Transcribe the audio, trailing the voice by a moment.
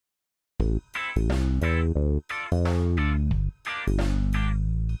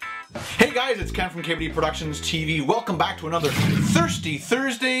guys, it's Ken from KBDProductionsTV. Welcome back to another Thirsty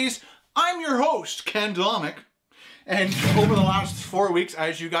Thursdays. I'm your host, Ken Domik. And over the last 4 weeks,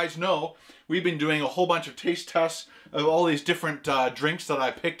 as you guys know, we've been doing a whole bunch of taste tests of all these different drinks that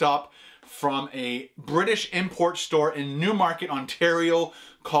I picked up from a British import store in Newmarket, Ontario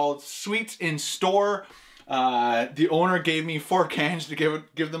called Sweets InStore. The owner gave me 4 cans to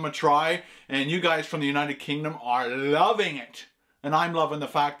give them a try, and you guys from the United Kingdom are loving it. And I'm loving the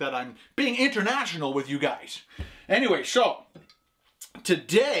fact that I'm being international with you guys. Anyway, so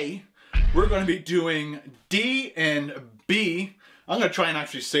today we're going to be doing D and B. I'm going to try and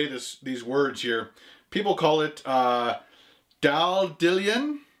actually say these words here. People call it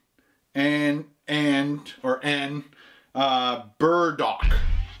Dandelion and Burdock.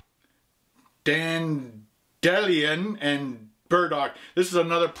 Dandelion and Burdock. This is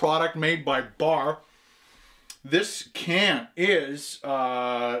another product made by Barr. This can is,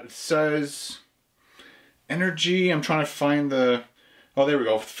 it says energy, I'm trying to find the, oh there we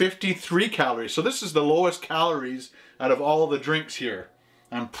go, 53 calories. So this is the lowest calories out of all the drinks here,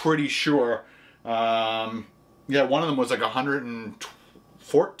 I'm pretty sure. Yeah, one of them was like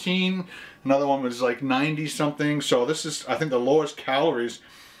 114, another one was like 90 something. So this is, I think, the lowest calories.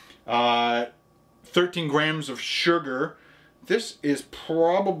 13 grams of sugar. This is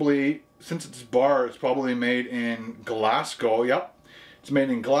probably, since it's Barr, it's probably made in Glasgow. Yep, it's made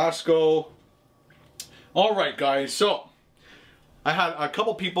in Glasgow. Alright guys, so I had a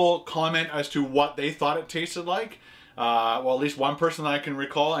couple people comment as to what they thought it tasted like. Well, at least one person that I can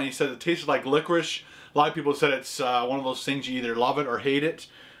recall, and he said it tasted like licorice. A lot of people said it's one of those things you either love it or hate it.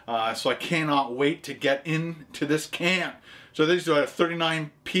 So I cannot wait to get into this can. So these are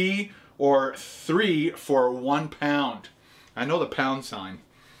 39p or 3 for £1. I know the pound sign.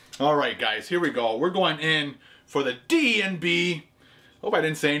 Alright guys, here we go. We're going in for the D and B. Hope I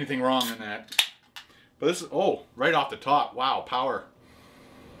didn't say anything wrong in that. But this is, oh, right off the top. Wow, power.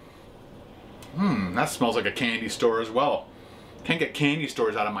 That smells like a candy store as well. Can't get candy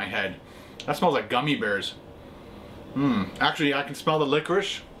stores out of my head. That smells like gummy bears. Actually, I can smell the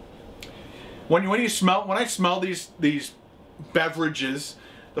licorice. When I smell these beverages,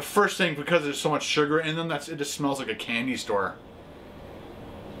 the first thing, because there's so much sugar in them, it just smells like a candy store.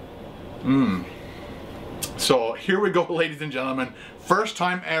 So here we go, ladies and gentlemen. First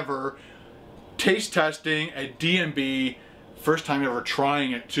time ever taste testing a D&B. First time ever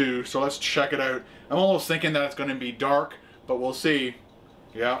trying it too. So let's check it out. I'm almost thinking that it's going to be dark, but we'll see.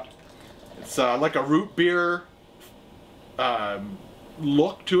 Yeah, it's like a root beer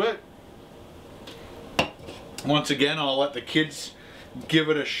look to it. Once again, I'll let the kids give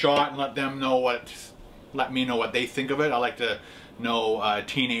it a shot and let me know what they think of it. I like to know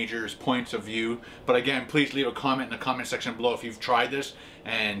teenagers' points of view. But again, please leave a comment in the comment section below if you've tried this,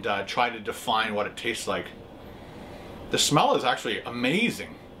 and try to define what it tastes like. The smell is actually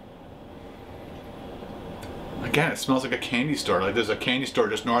amazing. Again, it smells like a candy store. Like there's a candy store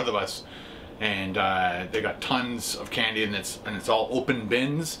just north of us, and they got tons of candy, and it's all open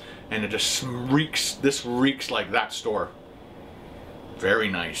bins, and it just reeks. This reeks like that store. Very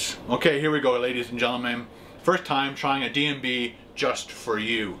nice. Okay, here we go, ladies and gentlemen. First time trying a D&B just for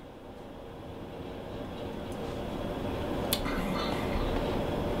you.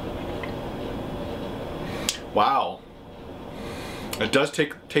 Wow. It does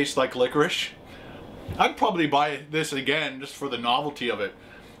taste like licorice. I'd probably buy this again just for the novelty of it,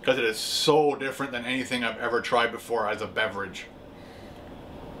 because it is so different than anything I've ever tried before as a beverage.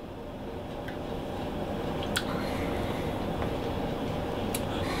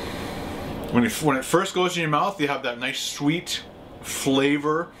 When it first goes in your mouth, you have that nice sweet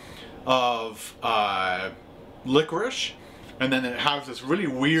flavor of licorice, and then it has this really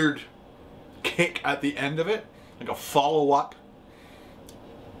weird kick at the end of it, like a follow-up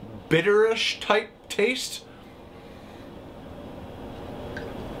bitterish type taste.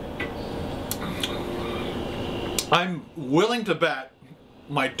 I'm willing to bet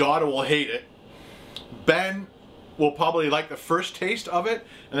my daughter will hate it. Ben will probably like the first taste of it,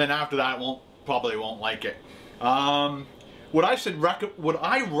 and then after that probably won't like it. Would I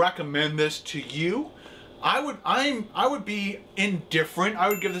recommend this to you? I would be indifferent. I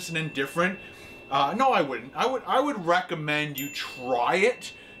would give this an indifferent. No, I wouldn't. I would recommend you try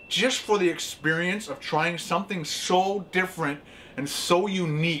it just for the experience of trying something so different and so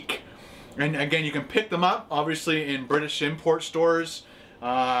unique. And again, you can pick them up obviously in British import stores. If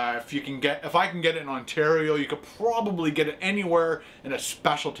I can get it in Ontario, you could probably get it anywhere in a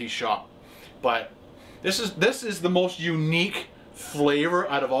specialty shop. But this is the most unique flavor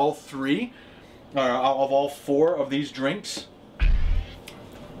out of all three, of all four of these drinks.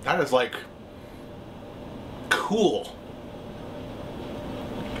 That is like cool.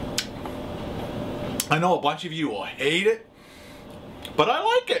 I know a bunch of you will hate it, but I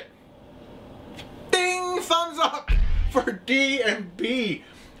like it. Ding! Thumbs up for D and B.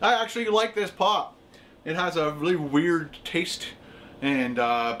 I actually like this pop. It has a really weird taste, and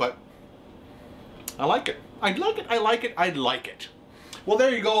but I like it. I like it. I like it. I like it. Well,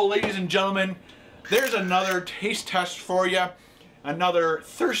 there you go, ladies and gentlemen. There's another taste test for you. Another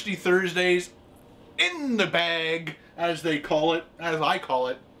Thirsty Thursdays in the bag, as they call it, as I call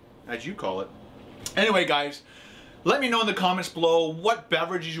it, as you call it. Anyway, guys, let me know in the comments below what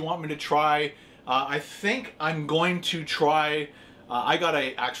beverages you want me to try. I think I'm going to try, I got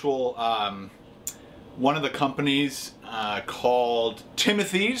a actual, one of the companies called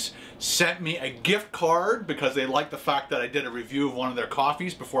Timothy's sent me a gift card because they liked the fact that I did a review of one of their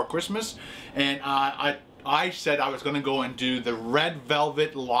coffees before Christmas. And I said I was going to go and do the red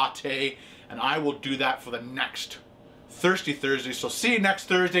velvet latte, and I will do that for the next Thirsty Thursday. So see you next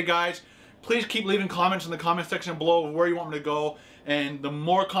Thursday, guys. Please keep leaving comments in the comment section below of where you want me to go. And the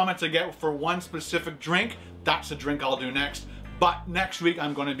more comments I get for one specific drink, that's the drink I'll do next. But next week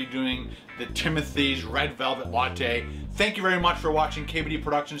I'm going to be doing the Timothy's Red Velvet Latte. Thank you very much for watching KBD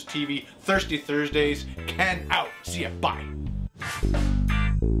Productions TV Thirsty Thursdays. Ken out. See ya. Bye.